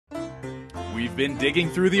we've been digging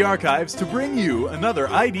through the archives to bring you another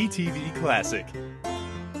IDTV classic.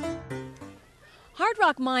 Hard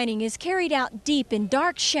rock mining is carried out deep in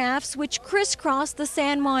dark shafts which crisscross the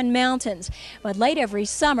San Juan Mountains. But late every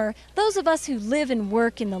summer, those of us who live and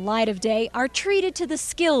work in the light of day are treated to the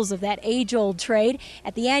skills of that age-old trade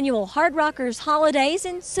at the annual Hardrockers holidays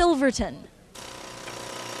in Silverton.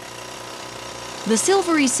 The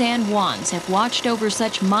silvery San Juans have watched over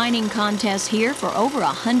such mining contests here for over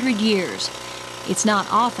 100 years. It's not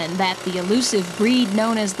often that the elusive breed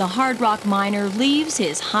known as the hard rock miner leaves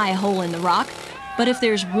his high hole in the rock. But if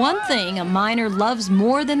there's one thing a miner loves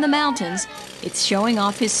more than the mountains, it's showing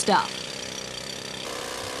off his stuff.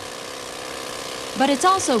 But it's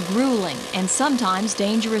also grueling and sometimes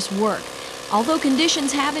dangerous work, although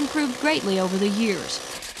conditions have improved greatly over the years.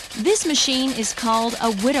 This machine is called a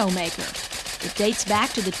widowmaker. It dates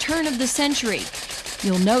back to the turn of the century.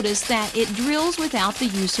 You'll notice that it drills without the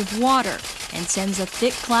use of water and sends a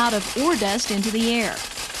thick cloud of ore dust into the air.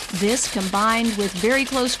 This, combined with very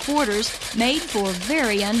close quarters, made for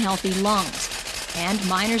very unhealthy lungs. And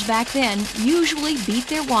miners back then usually beat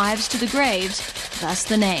their wives to the graves, thus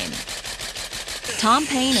the name. Tom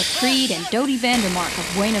Payne of Creed and Dodie Vandermark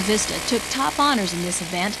of Buena Vista took top honors in this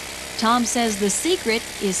event. Tom says the secret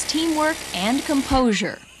is teamwork and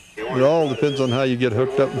composure. It all depends on how you get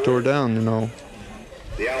hooked up and tore down, you know.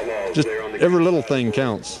 Just every little thing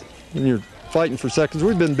counts. When you're fighting for seconds,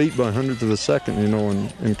 we've been beat by hundredths of a second, you know,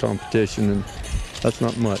 in competition, and that's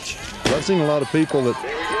not much. I've seen a lot of people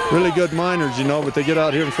that really good miners, you know, but they get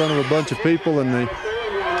out here in front of a bunch of people and they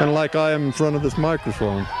kind of like I am in front of this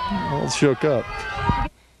microphone, all shook up.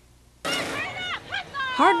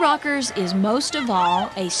 Hardrockers is most of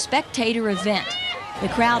all a spectator event. The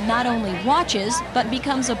crowd not only watches, but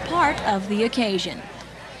becomes a part of the occasion.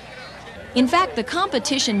 In fact, the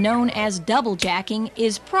competition known as double jacking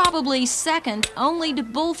is probably second only to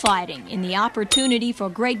bullfighting in the opportunity for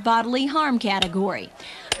great bodily harm category.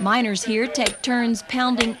 Miners here take turns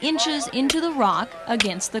pounding inches into the rock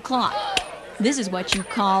against the clock. This is what you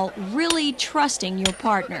call really trusting your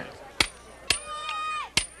partner.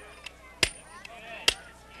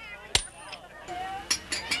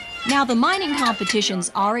 Now, the mining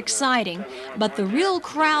competitions are exciting, but the real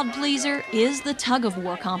crowd pleaser is the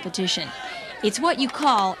tug-of-war competition. It's what you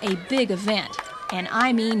call a big event, and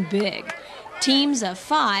I mean big. Teams of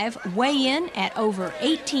 5 weigh in at over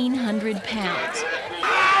 1,800 pounds.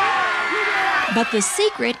 But the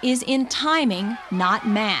secret is in timing, not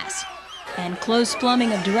mass. And Close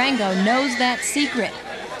Plumbing of Durango knows that secret.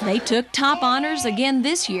 They took top honors again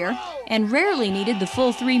this year and rarely needed the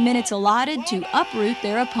full 3 minutes allotted to uproot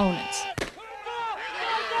their opponents.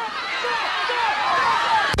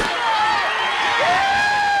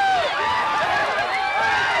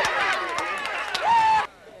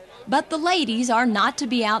 But the ladies are not to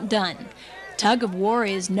be outdone. Tug of war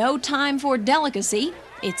is no time for delicacy.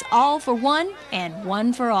 It's all for one and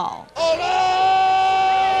one for all. There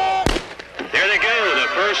they go, the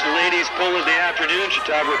first ladies pull of the afternoon.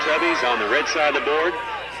 Chautauqua Tubbies on the red side of the board.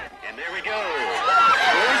 And there we go.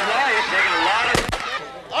 There's Wyatt taking a lot of...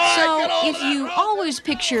 So, if you always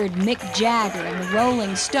pictured Mick Jagger and the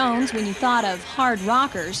Rolling Stones when you thought of hard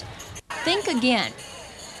rockers, think again.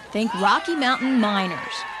 Think Rocky Mountain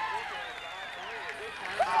Miners.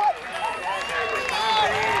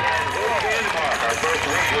 Our first